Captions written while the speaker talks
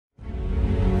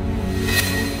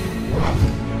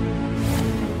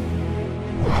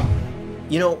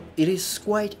You know, it is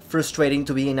quite frustrating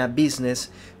to be in a business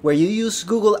where you use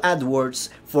Google AdWords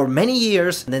for many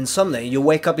years and then someday you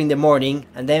wake up in the morning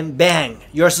and then bang,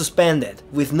 you're suspended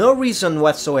with no reason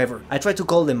whatsoever. I tried to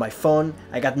call them by phone,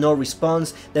 I got no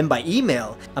response, then by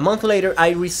email. A month later I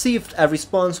received a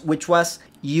response which was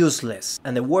useless.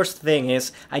 And the worst thing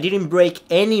is, I didn't break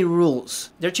any rules.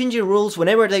 They're changing rules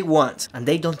whenever they want and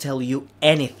they don't tell you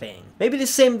anything. Maybe the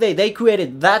same day they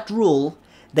created that rule,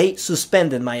 they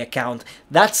suspended my account.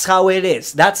 That's how it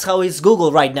is. That's how it's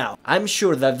Google right now. I'm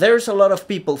sure that there's a lot of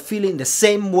people feeling the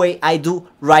same way I do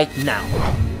right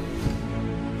now.